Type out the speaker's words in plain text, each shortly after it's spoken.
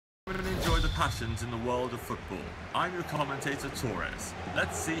passions in the world of football. I'm your commentator, Torres.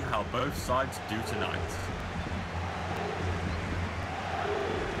 Let's see how both sides do tonight.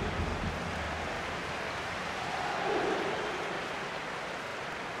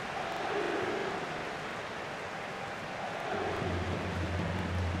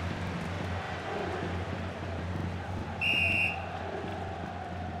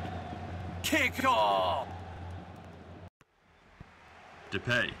 Kick off!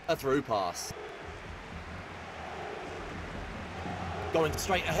 Depay. A through pass. Going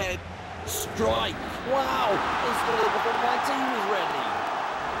straight ahead. Strike! Wow! He scored before my team was ready.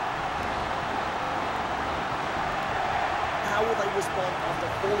 How will they respond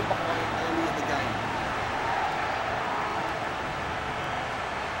after falling behind early in the game?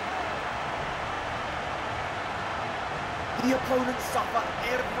 The opponents suffer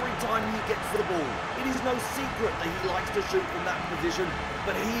every time he gets the ball. It is no secret that he likes to shoot from that position,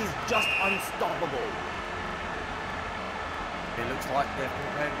 but he is just unstoppable. It looks like they've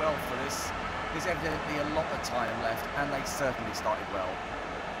prepared well for this. There's evidently a lot of time left, and they certainly started well.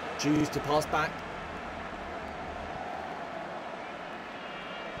 Choose to pass back.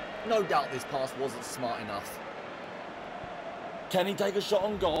 No doubt this pass wasn't smart enough. Can he take a shot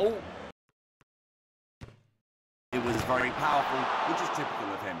on goal? It was very powerful, which is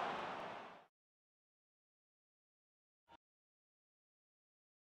typical of him.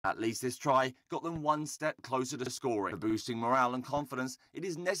 At least this try got them one step closer to scoring. For boosting morale and confidence, it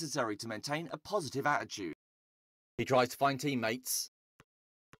is necessary to maintain a positive attitude. He tries to find teammates.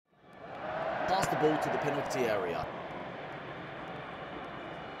 Pass the ball to the penalty area.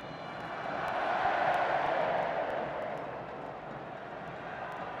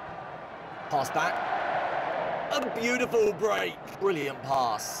 Pass back. A beautiful break. Brilliant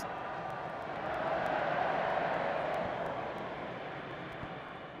pass.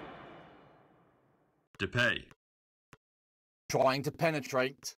 Depay. Trying to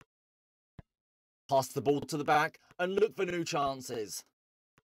penetrate. Pass the ball to the back and look for new chances.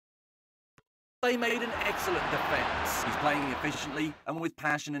 They made an excellent defence. He's playing efficiently and with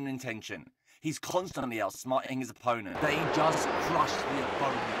passion and intention. He's constantly outsmarting his opponent. They just crushed the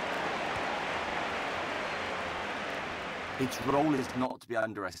opponent. Its role is not to be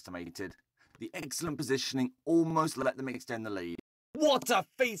underestimated. The excellent positioning almost let them extend the lead. What a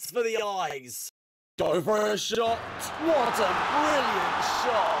feast for the eyes! Go for a shot! What a brilliant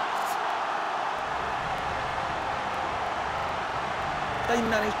shot! They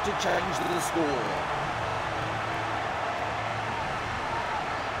managed to change the score.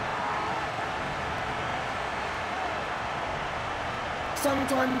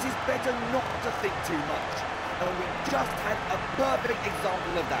 Sometimes it's better not to think too much. And we just had a perfect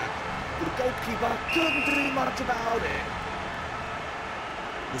example of that. The goalkeeper couldn't do much about it.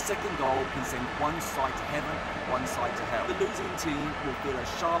 The second goal can send one side to heaven and one side to hell. The losing team will feel a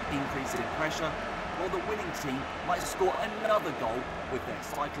sharp increase in pressure, while the winning team might score another goal with their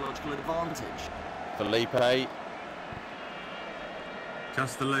psychological advantage. Felipe.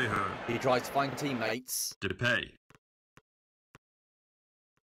 Castillejo. He tries to find teammates. Depay.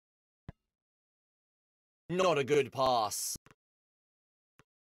 Not a good pass.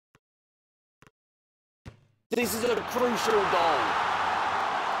 This is a crucial goal.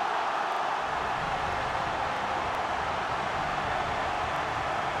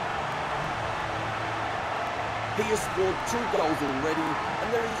 He has scored 2 goals already, and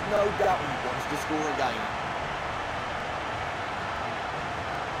there is no doubt he wants to score again.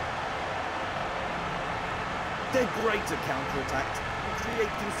 They're great at counter-attack and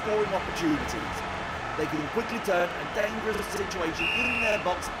creating scoring opportunities. They can quickly turn a dangerous situation in their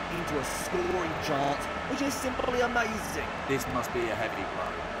box into a scoring chance, which is simply amazing. This must be a heavy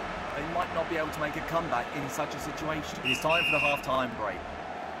blow. They might not be able to make a comeback in such a situation. It is time for the half-time break.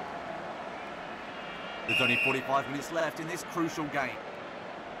 There's only 45 minutes left in this crucial game.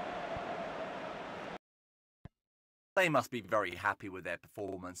 They must be very happy with their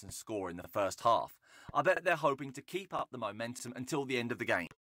performance and score in the first half. I bet they're hoping to keep up the momentum until the end of the game.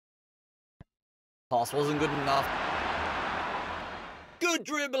 Pass wasn't good enough. Good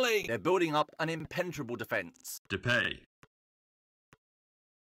dribbling! They're building up an impenetrable defence. Depay.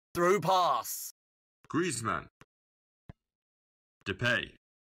 Through pass. Griezmann. Depay.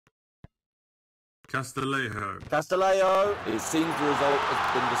 Castillejo. Castillejo. It seems the result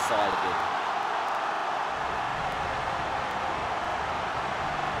has been decided.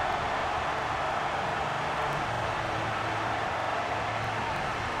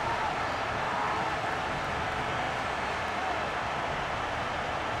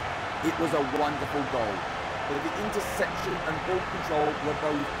 It was a wonderful goal, but the interception and ball control were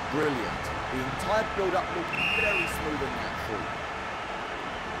both brilliant. The entire build-up looked very smooth and natural.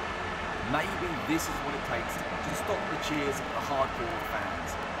 Maybe this is what it takes to stop the cheers of the hardcore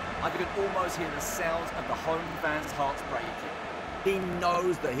fans. I could almost hear the sounds of the home fans' hearts breaking. He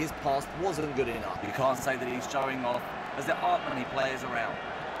knows that his pass wasn't good enough. You can't say that he's showing off, as there aren't many players around.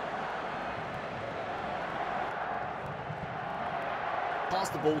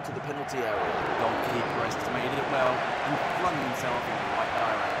 Passed the ball to the penalty area. The goalkeeper estimated it well and flung himself in the right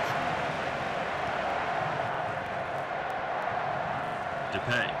direction.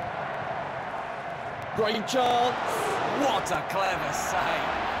 Depay. Great chance! What a clever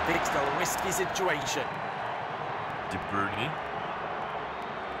save! Fixed a risky situation. De Bruyne.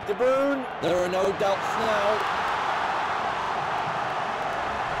 De Bruyne, there are no doubts now.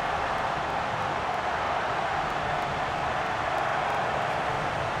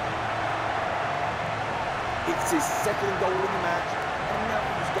 It's his second goal in the match, and now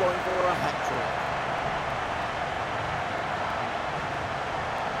he's going for a hat-trick.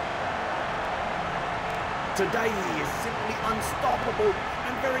 Today he is simply unstoppable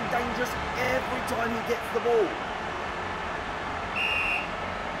and very dangerous every time he gets the ball.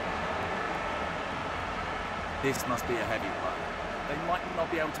 This must be a heavy blow. They might not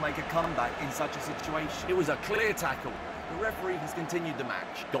be able to make a comeback in such a situation. It was a clear tackle. The referee has continued the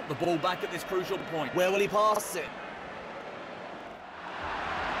match. Got the ball back at this crucial point. Where will he pass it?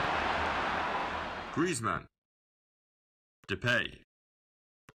 Griezmann. Depay.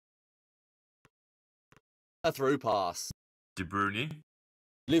 A through pass. De Bruyne.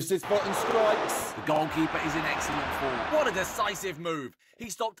 Lifts his foot and strikes. The goalkeeper is in excellent form. What a decisive move. He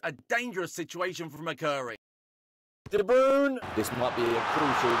stopped a dangerous situation from occurring. De Bruyne. This might be a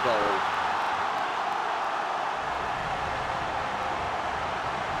crucial goal.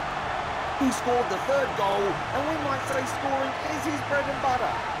 He scored the third goal, and we might say scoring is his bread and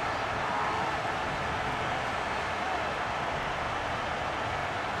butter.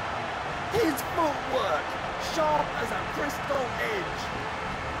 His footwork, sharp as a crystal edge.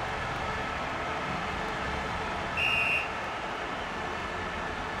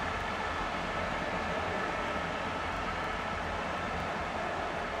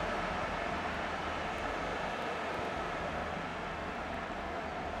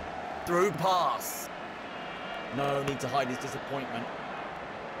 Through pass. No need to hide his disappointment.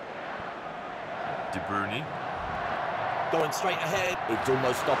 De Bruyne. Going straight ahead. It's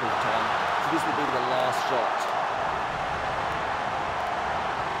almost stoppage time, so this will be the last shot.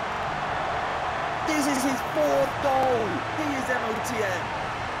 This is his fourth goal. He is MOTM.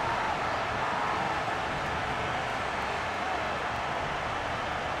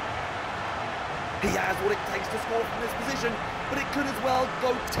 He has what it takes to score from this position, but it could as well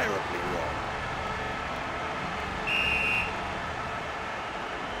go terribly wrong.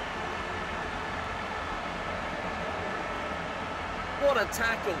 What a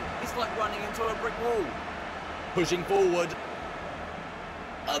tackle. It's like running into a brick wall. Pushing forward.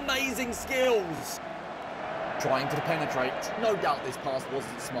 Amazing skills. Trying to penetrate. No doubt this pass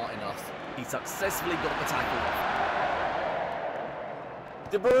wasn't smart enough. He successfully got the tackle off.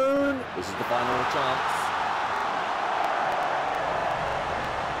 De Bruyne. This is the final chance.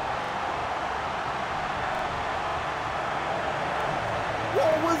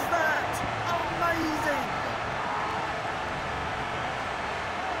 What was that? Amazing!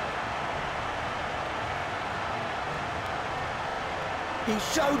 He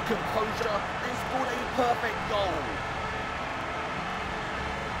showed composure and scored a perfect goal.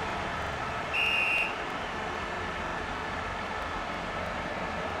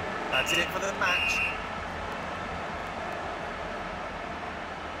 That's it for the match.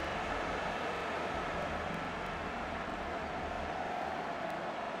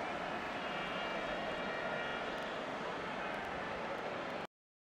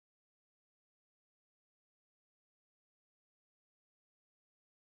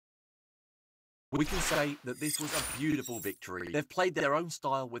 We can say that this was a beautiful victory. They've played their own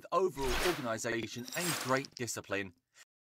style with overall organisation and great discipline.